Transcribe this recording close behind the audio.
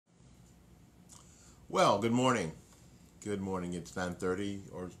Well, good morning. Good morning. It's 9:30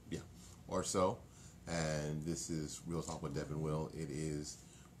 or so, and this is Real Talk with Deb and Will.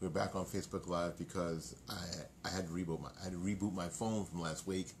 We're back on Facebook Live because I had to reboot my phone from last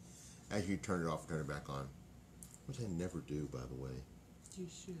week. Actually, turn it off and turn it back on, which I never do, by the way. You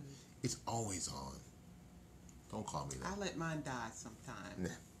should. It's always on. Don't call me that. I let mine die sometime.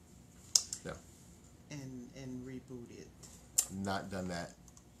 No. And reboot it. Not done that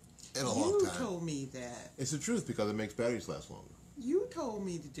in a long time. You told me that. It's the truth because it makes batteries last longer. You told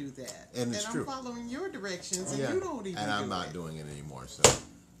me to do that. And it's true. I'm following your directions, and you don't even. And I'm not it. doing it anymore. So.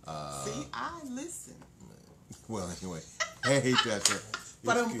 See, I listen. Well, anyway, hey Tessa.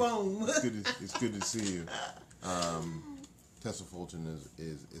 Boom. It's good to see you. Tessa Fulton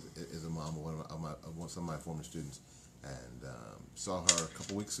is a mom of some of my former students, and saw her a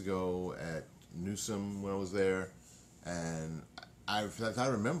couple weeks ago at Newsom when I was there, and I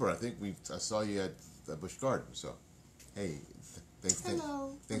remember. I think I saw you at Busch Gardens. So, hey,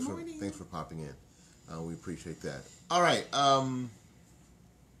 Hello. thanks for popping in. We appreciate that. All right.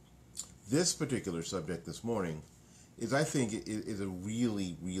 This particular subject this morning is, I think, is a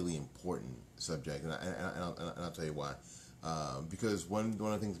really, really important subject, and I'll tell you why. Because one of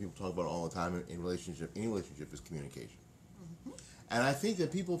the things people talk about all the time in any relationship is communication. Mm-hmm. And I think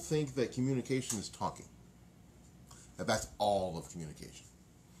that people think that communication is talking. That's all of communication.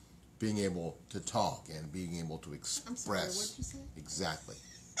 Being able to talk and being able to express. I'm sorry, what'd you say? Exactly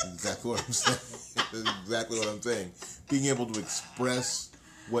what I'm saying. That's exactly what I'm saying. Being able to express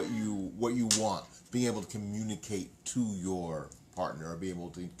what you want, being able to communicate to your partner, or be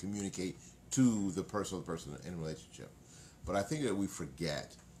able to communicate to the person in a relationship. But I think that we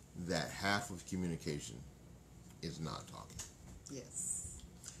forget that half of communication is not talking. Yes.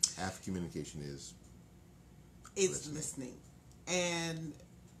 Half of communication is listening. And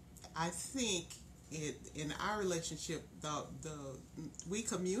I think in our relationship, we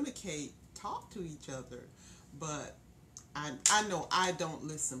communicate, talk to each other, but I know I don't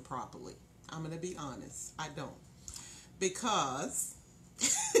listen properly. I'm going to be honest. I don't. Because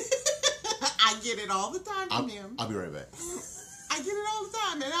I get it all the time from him. I'll be right back. I get it all the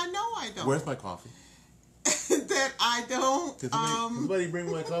time, and I know I don't. Where's my coffee? That I don't. Can somebody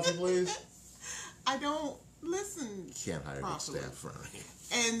bring my coffee, please? I don't listen. Can't hire properly. good staff for me.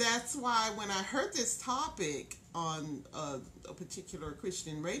 And that's why when I heard this topic on a particular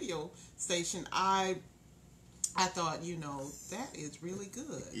Christian radio station, I thought, that is really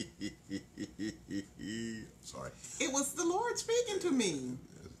good. Sorry. It was the Lord speaking to me.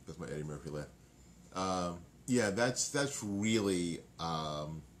 That's my Eddie Murphy laugh. Yeah, that's really a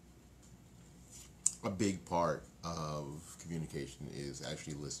big part of communication, is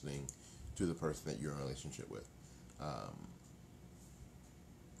actually listening to the person that you're in a relationship with.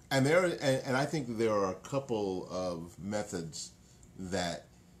 And I think there are a couple of methods that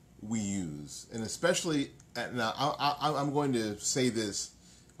we use, and especially now I'm going to say this.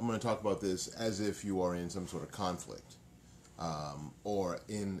 I'm going to talk about this as if you are in some sort of conflict, or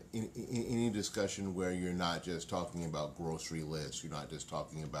in any discussion where you're not just talking about grocery lists. You're not just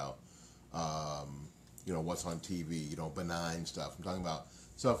talking about what's on TV. Benign stuff. I'm talking about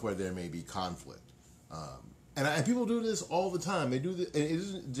stuff where there may be conflict. And people do this all the time. They do this, and it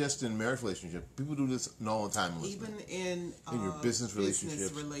isn't just in marriage relationship. People do this all the time. Even in your business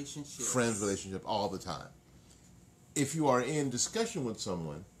relationships, friends relationship, all the time. If you are in discussion with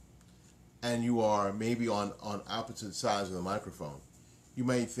someone, and you are maybe on opposite sides of the microphone, you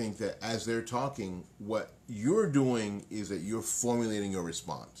may think that as they're talking, what you're doing is that you're formulating your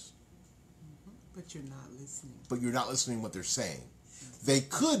response. But you're not listening. But you're not listening to what they're saying. They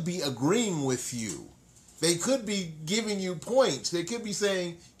could be agreeing with you. They could be giving you points. They could be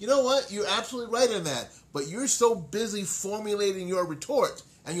saying, you know what, you're absolutely right in that. But you're so busy formulating your retort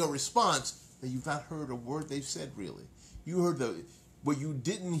and your response that you've not heard a word they've said, really. You heard what you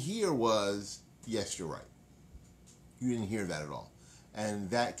didn't hear was, yes, you're right. You didn't hear that at all. And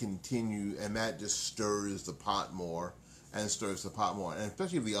that continues, and that just stirs the pot more and stirs the pot more. And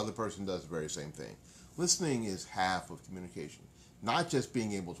especially if the other person does the very same thing. Listening is half of communication. Not just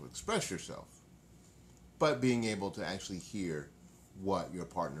being able to express yourself, but being able to actually hear what your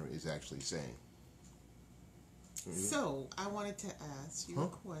partner is actually saying. So, I wanted to ask you a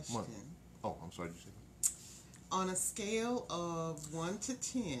question. What? Oh, I'm sorry, did you say that? On a scale of 1 to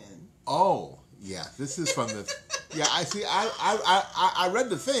 10. Oh, yeah, this is from the... Yeah, I see, I read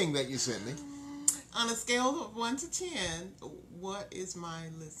the thing that you sent me. On a scale of 1 to 10, what is my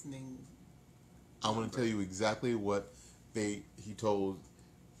listening? I'm going to tell you exactly what he told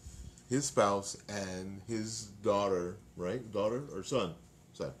his spouse and his daughter, right? Daughter or son?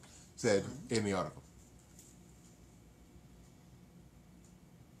 Son. Said in the article.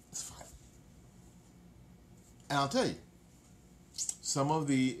 And I'll tell you, some of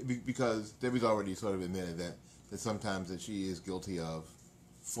because Debbie's already sort of admitted that sometimes that she is guilty of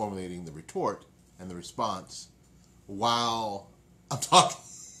formulating the retort and the response while I'm talking.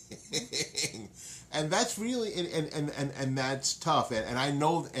 And that's really, and that's tough. And I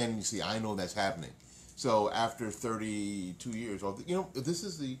know, and you see, I know that's happening. So after 32 years, this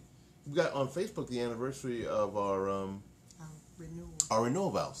is we got on Facebook the anniversary of our renewal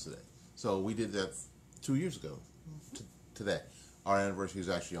vows today. So we did that 2 years ago today. Our anniversary is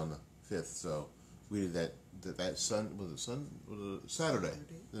actually on the 5th. So we did that Saturday.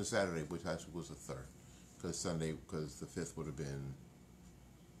 It was Saturday, which actually was the 3rd. Because the 5th would have been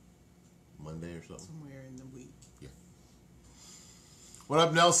Monday or something. Somewhere in the week. Yeah. What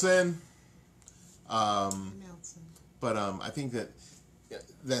up, Nelson? Nelson. But I think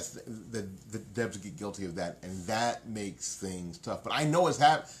that's the Debs get guilty of that, and that makes things tough. But I know it's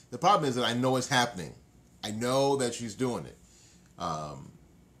The problem is that I know it's happening. I know that she's doing it.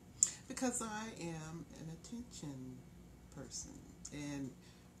 Because I am an attention person, and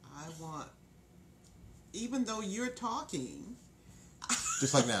I want, even though you're talking,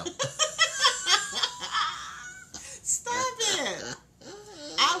 just like now. Stop it!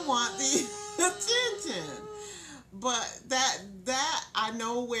 I want the attention, but that I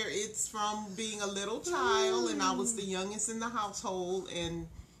know where it's from being a little child, and I was the youngest in the household, and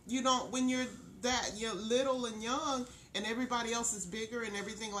when you're little and young, and everybody else is bigger and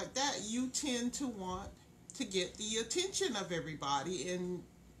everything like that, you tend to want to get the attention of everybody and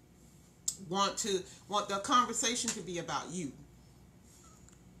want the conversation to be about you.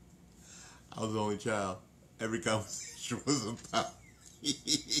 I was the only child. Every conversation was about me.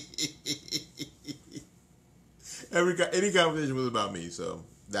 Any conversation was about me. So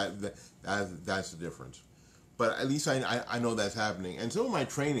that's the difference. But at least I know that's happening. And some of my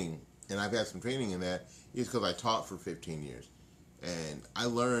training, and I've had some training in that, is because I taught for 15 years. And I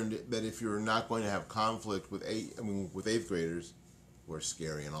learned that if you're not going to have conflict with eighth graders, who are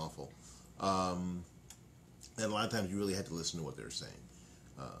scary and awful, then a lot of times you really had to listen to what they're saying.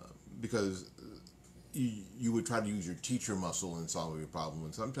 Because you would try to use your teacher muscle in solving your problem.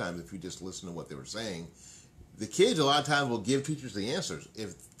 And sometimes if you just listen to what they were saying, the kids a lot of times will give teachers the answers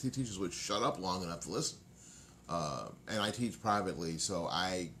if the teachers would shut up long enough to listen. And I teach privately, so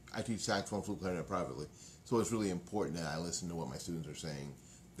I teach saxophone, flute, clarinet privately. So it's really important that I listen to what my students are saying.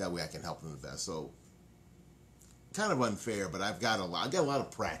 That way I can help them the best. So kind of unfair, but I've got a lot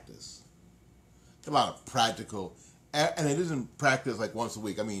of practice. A lot of practical, and it isn't practice like once a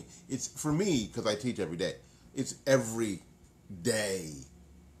week. I mean, it's for me, because I teach every day. It's every day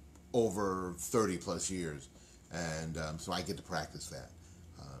over 30 plus years. And so I get to practice that.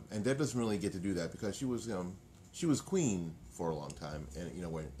 And Deb doesn't really get to do that because she was queen for a long time, and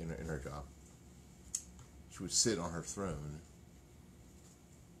in her job, she would sit on her throne,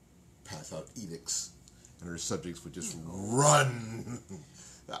 pass out edicts, and her subjects would just run.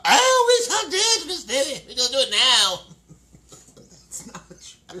 I wish I did, Miss Debbie. We're gonna do it now. That's not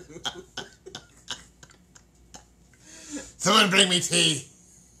true. Someone bring me tea.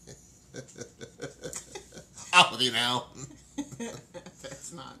 Off with you now.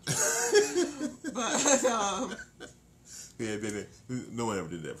 That's not true. But yeah, no one ever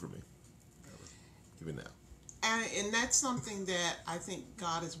did that for me. Ever. Even now. And that's something that I think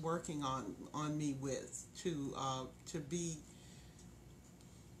God is working on me with, to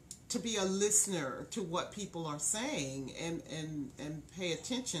be a listener to what people are saying and pay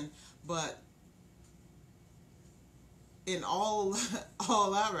attention, but in all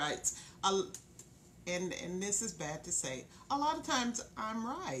our rights, and this is bad to say, a lot of times I'm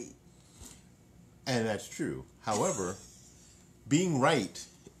right. And that's true. However, being right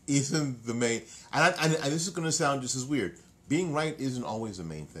isn't the main. And this is going to sound just as weird. Being right isn't always the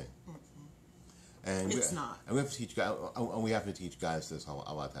main thing. And it's not. And we have to teach guys. And we have to teach guys this a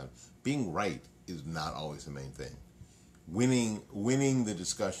lot of times. Being right is not always the main thing. Winning the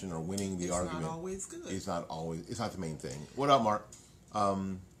discussion or winning the argument. It's not always good. It's not the main thing. What up, Mark?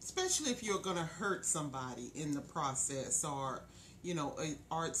 Especially if you're going to hurt somebody in the process, or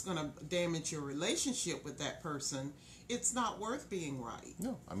it's going to damage your relationship with that person. It's not worth being right.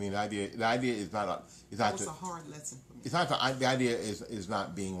 No, I mean the idea is not. That was a hard lesson for me. It's not the idea is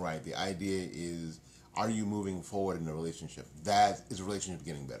not being right. The idea is, are you moving forward in the relationship? That is a relationship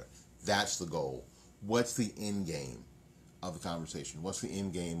getting better. That's the goal. What's the end game of the conversation? What's the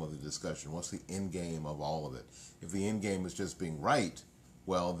end game of the discussion? What's the end game of all of it? If the end game is just being right,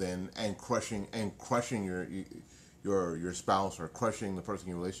 well then, and crushing your spouse or crushing the person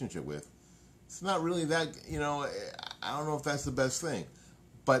you're in a relationship with, it's not really that, I don't know if that's the best thing.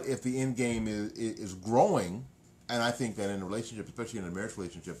 But if the end game is growing And I think that in a relationship, especially in a marriage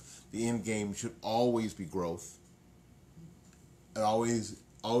relationship, the end game should always be growth. It always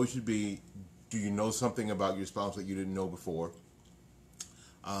should be, do you know something about your spouse that you didn't know before?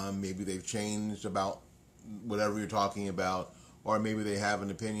 Maybe they've changed about whatever you're talking about, or maybe they have an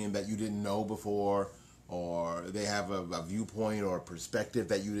opinion that you didn't know before, or they have a viewpoint or a perspective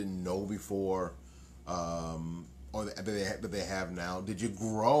that you didn't know before, or that they have now. Did you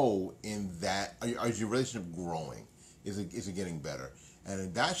grow in that? Is your relationship growing? Is it getting better?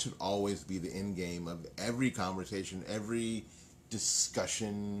 And that should always be the end game of every conversation, every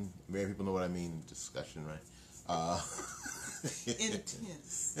discussion. Many people know what I mean, discussion, right?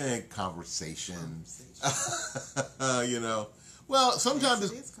 Intense. And conversation. You know. Well,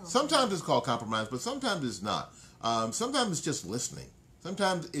 sometimes it's called compromise, but sometimes it's not. Sometimes it's just listening.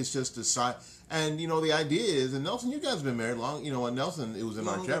 Sometimes it's just decide. And you know, the idea is, and Nelson, you guys have been married long. You know, and Nelson, it was in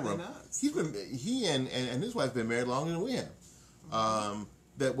our chat room. He and his wife been married longer than we have. Mm-hmm.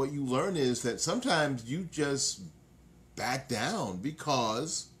 That what you learn is that sometimes you just back down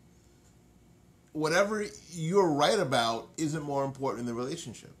because whatever you're right about isn't more important in the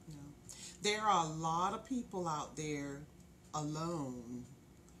relationship. No. There are a lot of people out there alone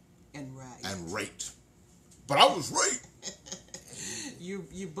and right. But I was right. you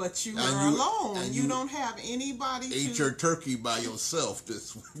are alone. And you don't have anybody ate your turkey by yourself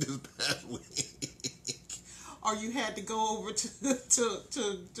this past week. Or you had to go over to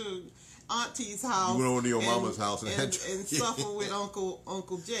Auntie's house. You went over to your mama's house and suffer with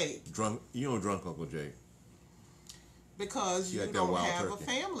Uncle Jake. Drunk Uncle Jake. Because you don't have a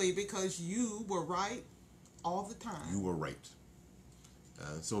family, because you were right all the time. You were right.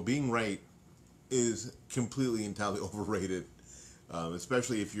 So being right is completely entirely overrated,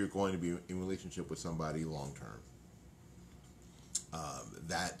 especially if you're going to be in a relationship with somebody long term.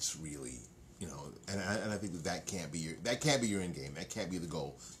 That's really, you know, and I think that can't be your end game. That can't be the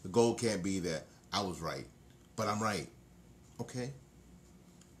goal. The goal can't be that I was right, but I'm right. Okay.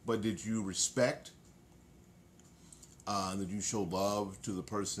 But did you respect? Did you show love to the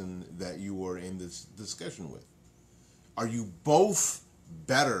person that you were in this discussion with? Are you both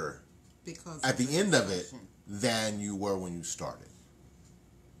better at the end of it than you were when you started?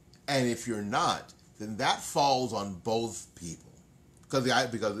 And if you're not, then that falls on both people, because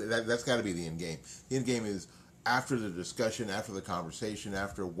that's got to be the end game. The end game is after the discussion, after the conversation,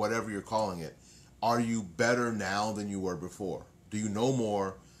 after whatever you're calling it. Are you better now than you were before? Do you know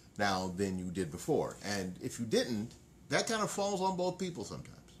more now than you did before? And if you didn't, that kind of falls on both people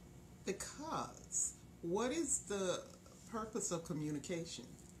sometimes. Because what is the purpose of communication?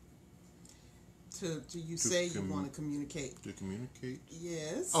 You want to communicate. To communicate?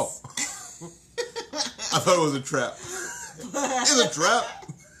 Yes. Oh. I thought it was a trap. It's a trap.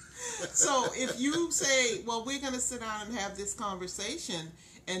 So if you say, well, we're going to sit down and have this conversation,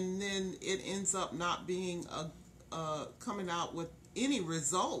 and then it ends up not being coming out with any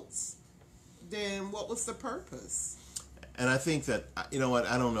results, then what was the purpose? And I think that, you know what,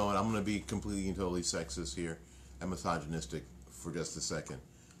 I don't know, and I'm going to be completely and totally sexist here and misogynistic for just a second.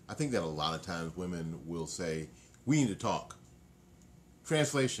 I think that a lot of times women will say, we need to talk.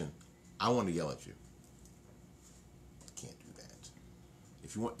 Translation, I want to yell at you. Can't do that.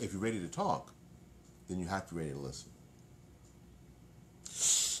 If you're ready to talk, then you have to be ready to listen.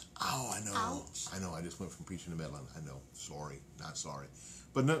 Oh, I know. Ouch. I know. I just went from preaching to meddling. I know. Sorry. Not sorry.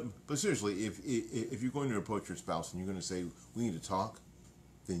 But seriously, if you're going to approach your spouse and you're going to say, we need to talk,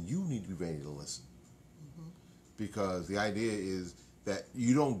 then you need to be ready to listen. Mm-hmm. Because the idea is that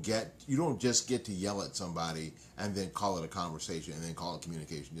you don't just get to yell at somebody and then call it a conversation and then call it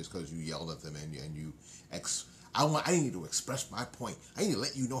communication just because you yelled at them I need to express my point. I need to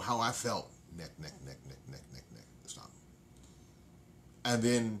let you know how I felt. Neck. Stop. And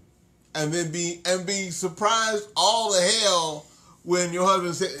then be surprised all the hell when your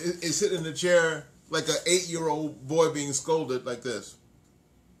husband is sitting in the chair like an 8-year-old boy being scolded like this.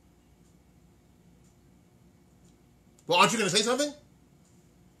 Well, aren't you going to say something?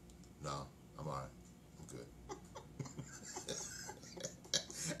 No, I'm all right. I'm good.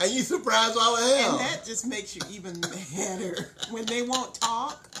 And you surprised all the hell. And that just makes you even madder when they won't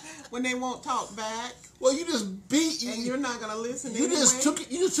talk. When they won't talk back. Well, you just beat you. And you're not going to listen you anyway.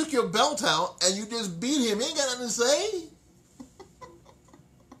 You just took your belt out and you just beat him. He ain't got nothing to say.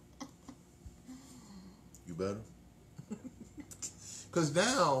 You better. Because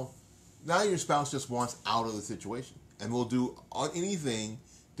now your spouse just wants out of the situation and will do anything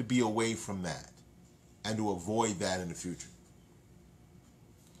to be away from that and to avoid that in the future.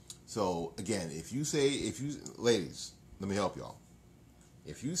 So again, ladies, let me help y'all.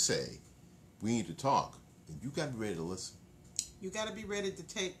 If you say we need to talk, You got to be ready to listen. You got to be ready to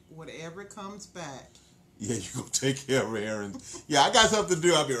take whatever comes back. Yeah, you go take care of errands. Yeah, I got something to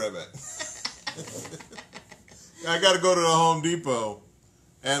do. I'll be right back. I got to go to the Home Depot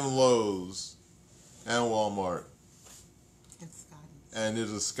and Lowe's and Walmart. And Scotty's. And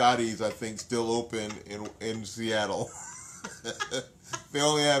there's a Scotty's, I think, still open in Seattle. They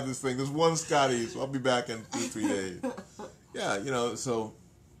only have this thing. There's one Scotty's. So I'll be back in 2-3 days. Yeah, you know, so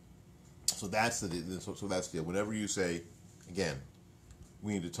that's the deal. Whenever you say, again,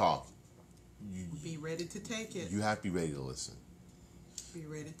 we need to talk. Be ready to take it. You have to be ready to listen. Be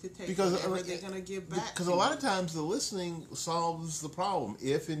ready to take because whatever they're going to give back. Because a lot of times the listening solves the problem,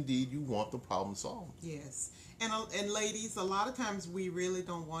 if indeed you want the problem solved. Yes. And ladies, a lot of times we really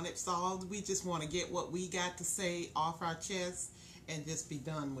don't want it solved. We just want to get what we got to say off our chest and just be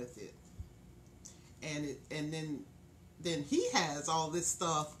done with it. And then he has all this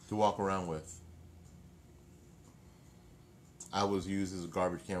stuff to walk around with. I was used as a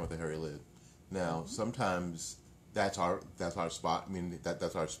garbage can with a hairy lid. Now, sometimes that's our spot. I mean,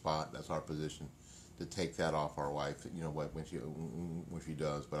 that's our spot. That's our position to take that off our wife. You know what, when she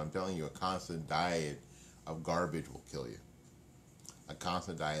does. But I'm telling you, a constant diet of garbage will kill you. A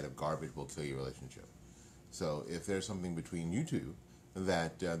constant diet of garbage will kill your relationship. So if there's something between you two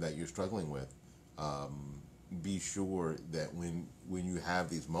that you're struggling with, be sure that when you have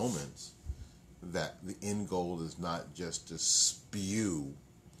these moments, that the end goal is not just to spew.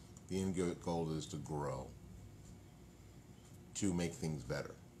 The end goal is to grow, to make things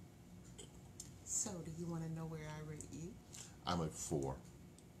better. So, do you want to know where I rate you? I'm at 4.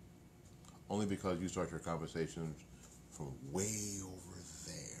 Only because you start your conversations from way over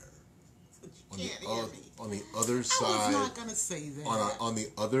there. But you can't hear me. On the other side. I was not going to say that. On the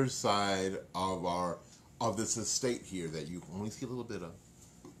other side of this estate here that you only see a little bit of.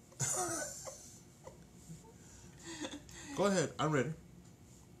 Go ahead. I'm ready.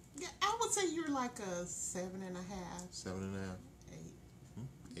 Yeah, I would say you're like a 7.5. 7.5. 8.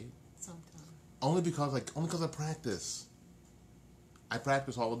 8. Sometimes. Only because I practice. I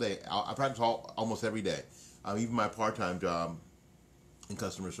practice all day. I practice almost every day. Even my part-time job in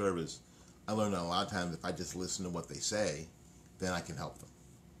customer service, I learned that a lot of times if I just listen to what they say, then I can help them.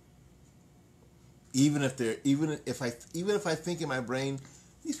 Even if I think in my brain,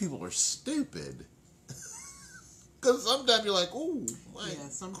 these people are stupid. Because sometimes you're like, oh, my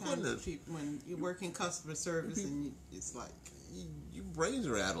sometimes goodness. When you work in customer service and it's like... Your brains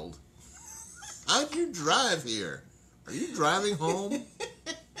are addled. How'd you drive here? Are you driving home?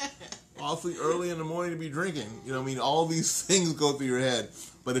 Awfully early in the morning to be drinking. You know what I mean? All these things go through your head.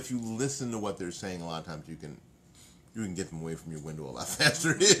 But if you listen to what they're saying, a lot of times you can get them away from your window a lot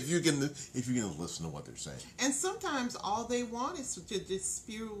faster if you can listen to what they're saying. And sometimes all they want is to just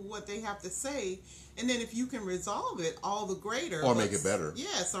spew what they have to say, and then if you can resolve it, all the greater. Or make it better.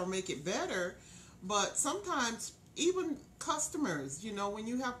 Yes, or make it better. But sometimes even customers, when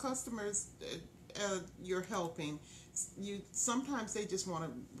you have customers you're helping, sometimes they just want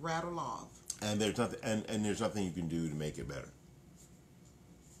to rattle off. And there's nothing, and there's nothing you can do to make it better.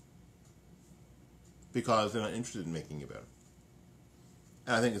 Because they're not interested in making it better.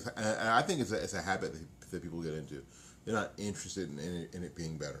 And I think it's a habit that people get into. They're not interested in it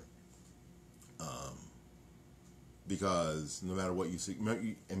being better. Because no matter what you see,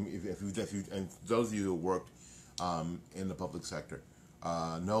 and those of you who worked in the public sector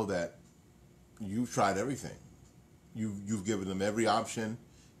know that you've tried everything. You've given them every option.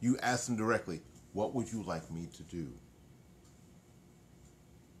 You ask them directly, "What would you like me to do?"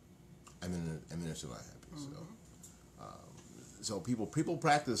 And then they're still not happy. Mm-hmm. So people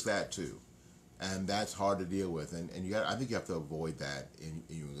practice that too, and that's hard to deal with. And I think you have to avoid that in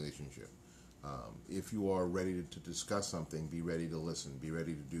your relationship. If you are ready to discuss something, be ready to listen. Be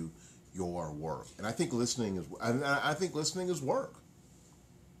ready to do your work. And I think listening is work.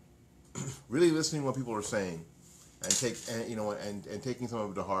 Really listening to what people are saying, and taking some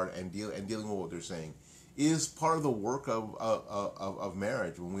of it to heart and dealing with what they're saying is part of the work of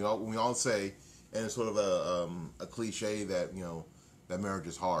marriage. When we all say, and it's sort of a cliche that that marriage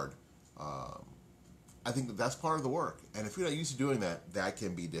is hard. I think that's part of the work. And if you're not used to doing that, that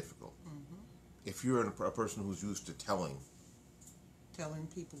can be difficult. Mm-hmm. If you're a person who's used to telling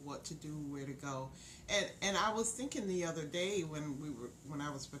people what to do, where to go, and I was thinking the other day when I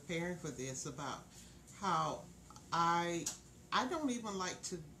was preparing for this about how I don't even like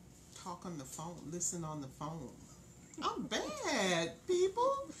to talk on the phone, listen on the phone. I'm bad,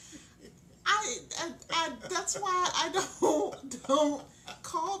 people. I that's why I don't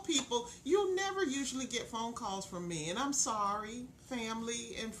call people. You'll never usually get phone calls from me, and I'm sorry,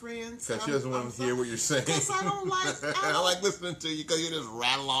 family and friends. Because she doesn't want to hear what you're saying. Because I don't like. I don't like listening to you because you just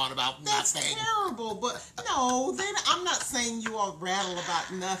rattle on about nothing. That's terrible. But no, then I'm not saying you all rattle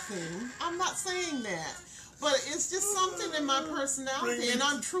about nothing. I'm not saying that. But it's just something in my personality, and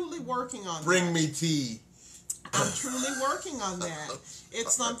I'm truly working on that. Bring me tea. I'm truly working on that.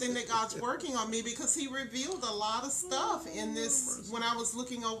 It's something that God's working on me because He revealed a lot of stuff in this when I was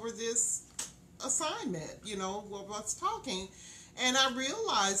looking over this assignment, you know, what's talking. And I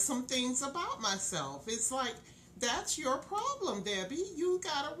realized some things about myself. It's like, that's your problem, Debbie. You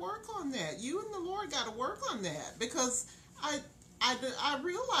got to work on that. You and the Lord got to work on that because I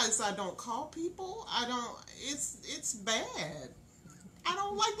realize I don't call people. I don't, it's bad. I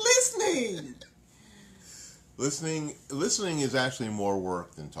don't like listening. Listening is actually more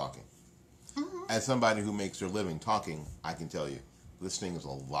work than talking. Mm-hmm. As somebody who makes their living talking, I can tell you, listening is a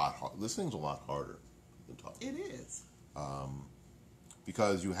lot harder than talking. It is.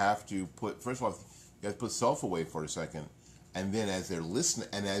 Because you have to first of all, you have to put self away for a second, and then as they're listening,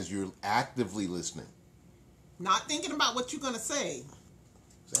 and as you're actively listening, not thinking about what you're going to say,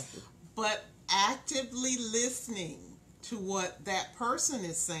 exactly, but actively listening to what that person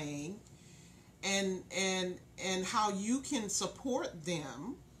is saying, and how you can support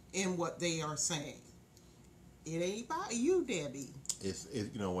them in what they are saying. It ain't about you, Debbie. It's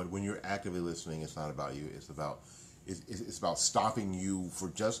you know, when you're actively listening, it's not about you. It's about stopping you for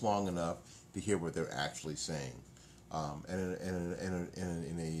just long enough to hear what they're actually saying. And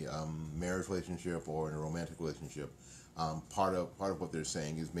in a marriage relationship or in a romantic relationship, part of what they're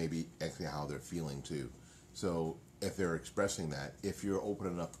saying is maybe actually how they're feeling too. So if they're expressing that, if you're open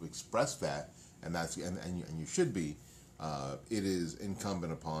enough to express that, and you should be, it is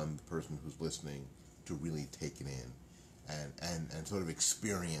incumbent upon the person who's listening to really take it in and sort of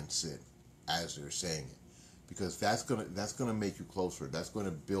experience it as they're saying it, because that's gonna make you closer. That's going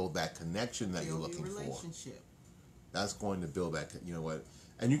to build that connection that you're looking for. That's going to build that, you know what,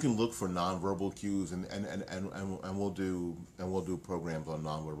 and you can look for nonverbal cues, and we'll do programs on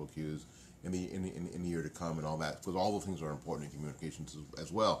nonverbal cues in the year to come and all that, because all those things are important in communications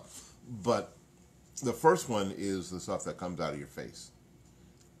as well. But the first one is the stuff that comes out of your face.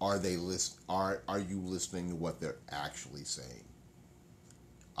 Are you listening to what they're actually saying?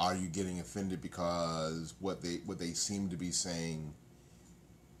 Are you getting offended because what they seem to be saying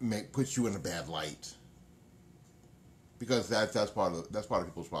puts you in a bad light? Because that's part of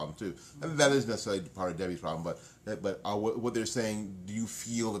people's problem too. And that isn't necessarily part of Debbie's problem, but what they're saying, do you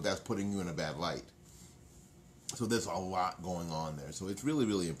feel that that's putting you in a bad light? So there's a lot going on there. So it's really,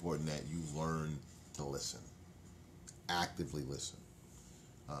 really important that you learn to listen, actively listen.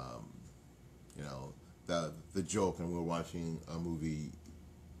 You know, the joke, and we were watching a movie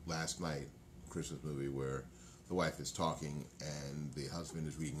last night, a Christmas movie, where the wife is talking and the husband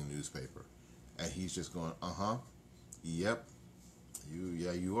is reading the newspaper, and he's just going, yep,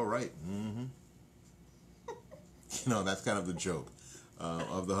 you are right. Mm-hmm. You know, that's kind of the joke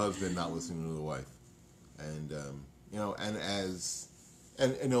of the husband not listening to the wife. And you know, and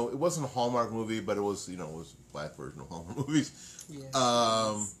you know, it wasn't a Hallmark movie, but it was, you know, it was a black version of Hallmark movies.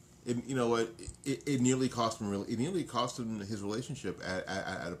 Yes. You know what? It nearly cost him. It nearly cost him his relationship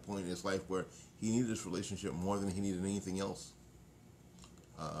at a point in his life where he needed this relationship more than he needed anything else.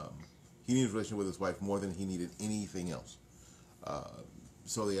 He needed a relationship with his wife more than he needed anything else.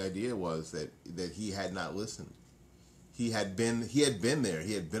 So the idea was that he had not listened. He had been there.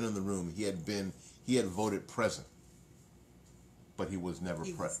 He had been in the room. He had voted present, but he was never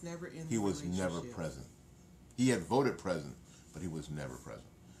present. He was never present. He had voted present, but he was never present.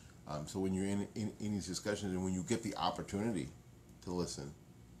 So when you're in these discussions, and when you get the opportunity to listen,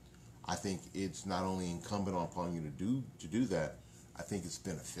 I think it's not only incumbent upon you to do that. I think it's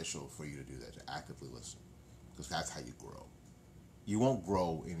beneficial for you to do that, to actively listen, because that's how you grow. You won't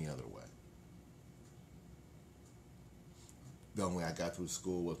grow any other way. The only way I got through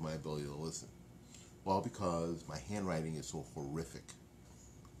school was my ability to listen. Well, because my handwriting is so horrific.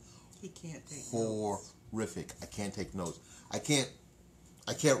 He can't take notes. Horrific. I can't take notes. I can't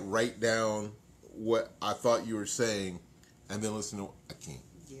write down what I thought you were saying and then listen to it. I can't.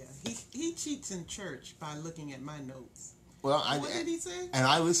 Yeah, he cheats in church by looking at my notes. Well, what did he say? And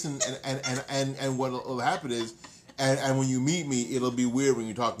I listen, and what will happen is, and when you meet me, it'll be weird when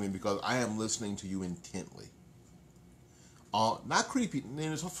you talk to me, because I am listening to you intently. Not creepy.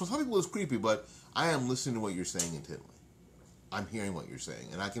 For some people, it's creepy, but I am listening to what you're saying intently. I'm hearing what you're saying,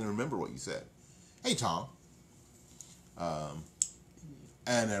 and I can remember what you said. Hey, Tom.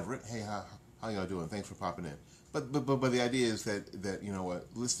 And Everett. Hey, how y'all doing? Thanks for popping in. But the idea is that you know what,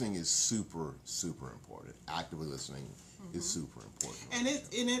 listening is super important. Actively listening is super important.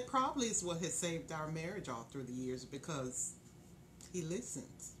 And it probably is what has saved our marriage all through the years, because he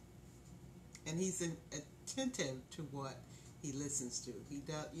listens, and he's attentive to what he listens to. He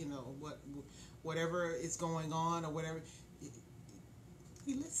does, whatever is going on or whatever.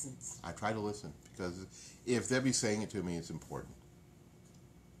 He listens. I try to listen, because if Debbie's saying it to me, it's important.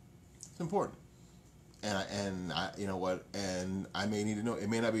 It's important. And I, you know what? And I may need to know. It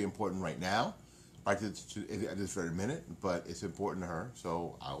may not be important right now, right at this very minute, but it's important to her.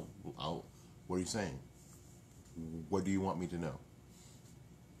 So I'll. What are you saying? What do you want me to know?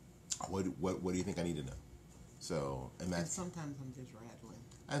 What do you think I need to know? So and sometimes I'm just rattling.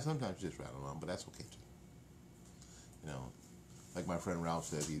 And sometimes just rattling on, but that's okay too. You know, like my friend Ralph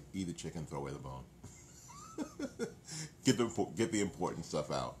says, eat the chicken, throw away the bone. Get the important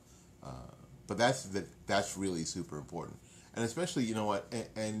stuff out. But that's really super important, and especially, you know what,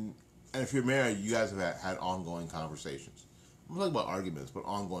 and if you're married, you guys have had ongoing conversations. I'm not talking about arguments, but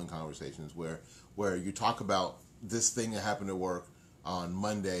ongoing conversations where you talk about this thing that happened at work on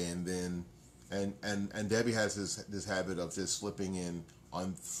Monday, and then and Debbie has this habit of just slipping in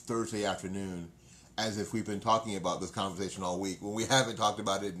on Thursday afternoon, as if we've been talking about this conversation all week when we haven't talked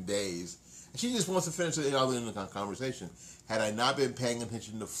about it in days. And she just wants to finish it all in the conversation. Had I not been paying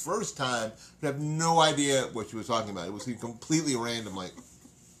attention the first time, I'd have no idea what she was talking about. It was completely random, like,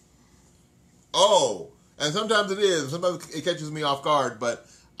 oh. And sometimes it is. Sometimes it catches me off guard. But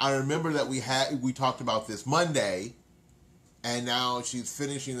I remember that we talked about this Monday, and now she's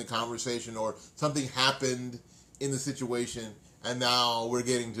finishing the conversation, or something happened in the situation, and now we're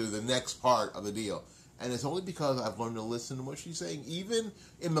getting to the next part of the deal. And it's only because I've learned to listen to what she's saying, even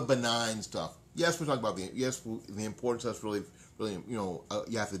in the benign stuff. Yes, we're talking about the important stuff. Really, you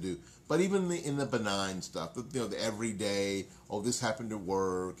have to do. But even in the benign stuff, the everyday. Oh, this happened at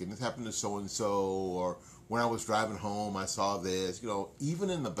work, and this happened to so and so, or when I was driving home, I saw this.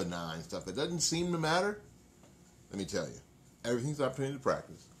 Even in the benign stuff that doesn't seem to matter. Let me tell you, everything's an opportunity to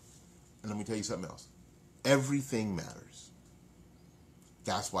practice. And let me tell you something else. Everything matters.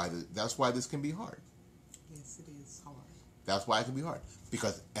 That's why this can be hard. Yes, it is hard. That's why it can be hard.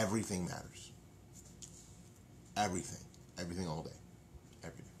 Because everything matters. Everything. Everything all day.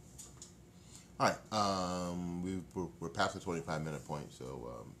 Everything. All right. We're past the 25-minute point.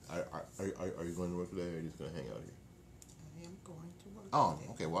 So, are you going to work today, or are you just going to hang out here? I am going to work. Oh,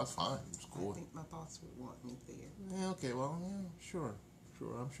 today. okay. Well, that's fine. It's cool. I think my boss would want me there. Yeah. Okay. Well, yeah. Sure.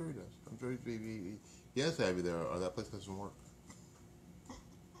 I'm sure he does. I'm sure he has to have you there, or that place doesn't work.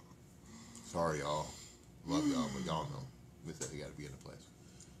 Sorry, y'all. Love y'all, but y'all know. We said you got to be in the place.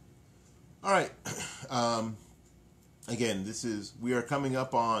 All right. Again, we are coming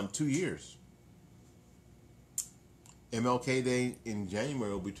up on 2 years. MLK Day in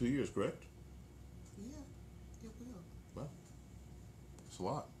January will be 2 years, correct? Yeah, it will. Well, it's a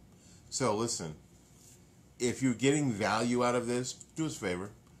lot. So listen, if you're getting value out of this, do us a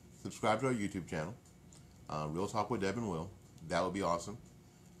favor. Subscribe to our YouTube channel, Real Talk with Deb and Will. That would be awesome.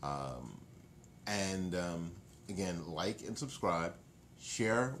 And again, like and subscribe.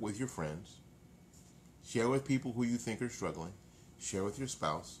 Share with your friends. Share with people who you think are struggling. Share with your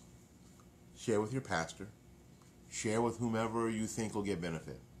spouse. Share with your pastor. Share with whomever you think will get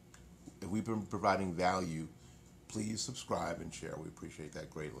benefit. If we've been providing value, please subscribe and share. We appreciate that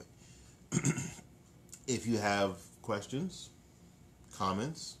greatly. If you have questions,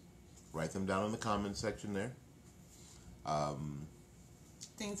 comments, write them down in the comments section there.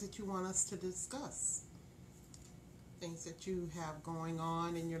 Things that you want us to discuss. Things that you have going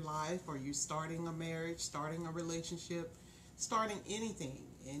on in your life, or you starting a marriage, starting a relationship, starting anything,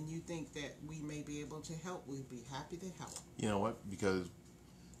 and you think that we may be able to help, we'd be happy to help. You know what? Because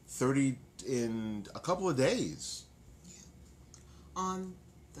 30 in a couple of days. Yeah. On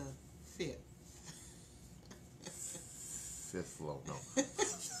the 5th. Fifth floor, no.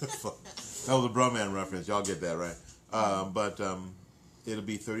 That was a Brumman reference. Y'all get that, right? But it'll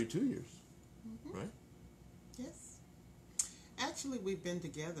be 32 years, right? Yes. Actually, we've been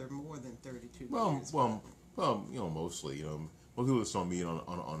together more than 32 years. Well, mostly, most people just don't meet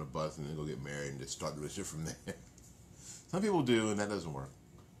on a bus and then go get married and just start the relationship from there. Some people do, and that doesn't work.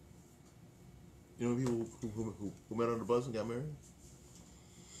 You know people who met on the bus and got married?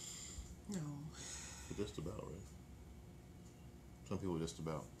 No. But just about, right? Some people just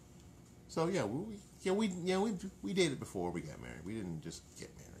about. So yeah, we dated before we got married. We didn't just get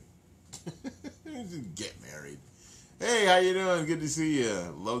married. We didn't get married. Hey, how you doing? Good to see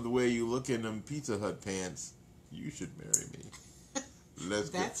you. Love the way you look in them Pizza Hut pants. You should marry me. Let's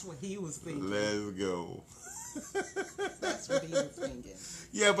go. That's what he was thinking. Let's go. That's what he was thinking.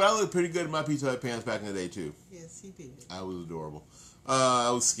 Yeah, but I looked pretty good in my Pizza Hut pants back in the day, too. Yes, he did. I was adorable. I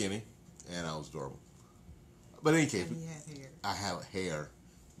was skinny, and I was adorable. But in any case, And he had hair. I have hair.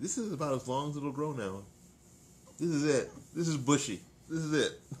 This is about as long as it'll grow now. This is it. This is bushy. This is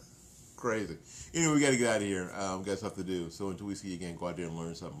it. Crazy. Anyway, we got to get out of here. We got stuff to do. So until we see you again, go out there and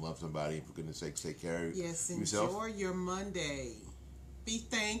learn something, love somebody, and for goodness sake, take care of yourself. Enjoy your Monday. Be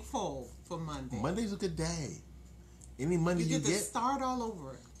thankful for Monday. Monday's a good day. Any Monday you get to start all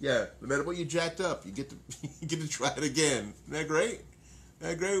over. Yeah, no matter what you jacked up, you get to you get to try it again. Isn't that great? Isn't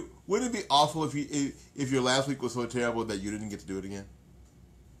that great? Wouldn't it be awful if your last week was so terrible that you didn't get to do it again?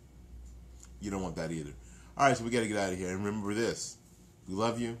 You don't want that either. All right, so we got to get out of here. And remember this: we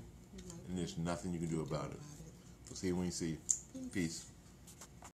love you, and there's nothing you can do about it. We'll see you when you see you. Peace.